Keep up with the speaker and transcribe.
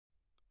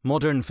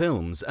Modern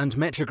Films and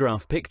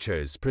Metrograph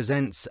Pictures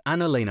presents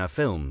Annalena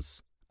Films,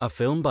 a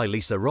film by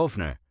Lisa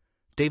Rovner.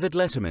 David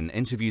Letterman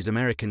interviews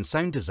American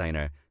sound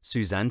designer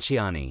Suzanne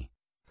Ciani.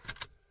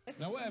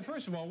 Now,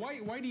 first of all,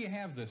 why do you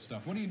have this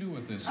stuff? What do you do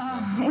with this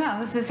stuff?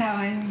 Well, this is how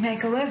I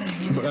make a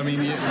living. But, I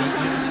mean,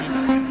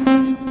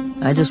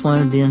 I just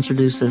wanted to be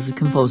introduced as a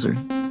composer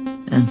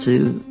and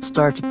to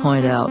start to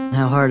point out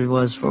how hard it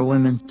was for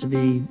women to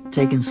be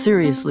taken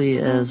seriously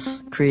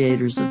as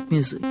creators of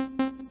music.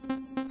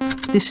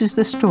 This is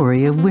the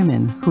story of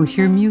women who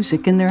hear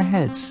music in their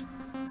heads,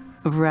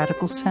 of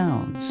radical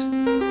sounds.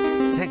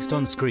 Text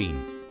on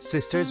screen,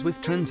 Sisters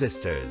with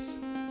Transistors.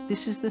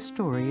 This is the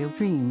story of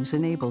dreams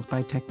enabled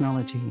by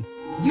technology.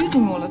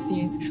 Using all of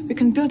these, we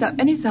can build up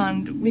any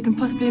sound we can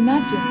possibly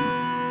imagine.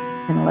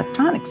 In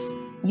electronics,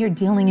 you're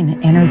dealing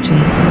in energy.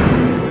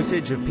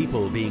 Footage of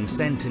people being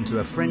sent into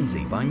a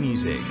frenzy by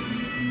music.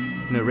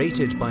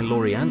 Narrated by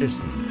Laurie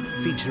Anderson,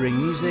 featuring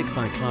music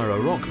by Clara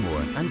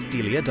Rockmore and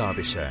Delia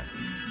Derbyshire.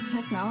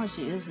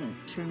 Technology is a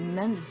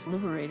tremendous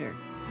liberator.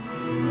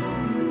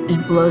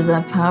 It blows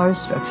up power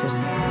structures. We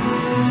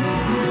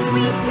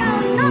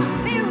shall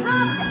not be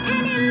robbed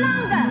any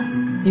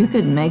longer! You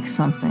could make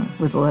something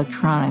with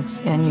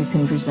electronics and you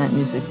can present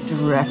music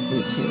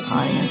directly to your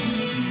audience.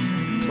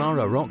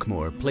 Clara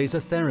Rockmore plays a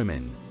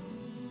theremin.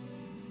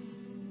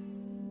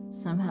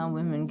 Somehow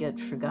women get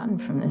forgotten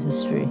from the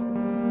history.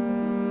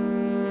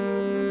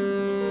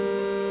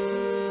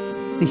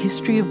 The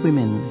history of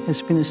women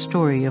has been a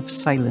story of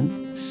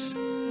silence,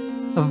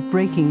 of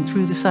breaking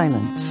through the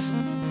silence,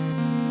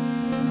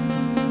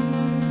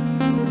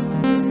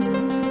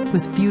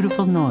 with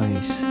beautiful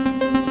noise.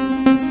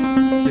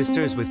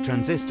 Sisters with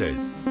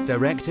Transistors,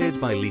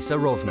 directed by Lisa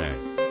Rovner.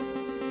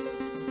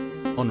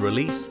 On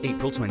release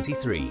April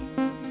 23.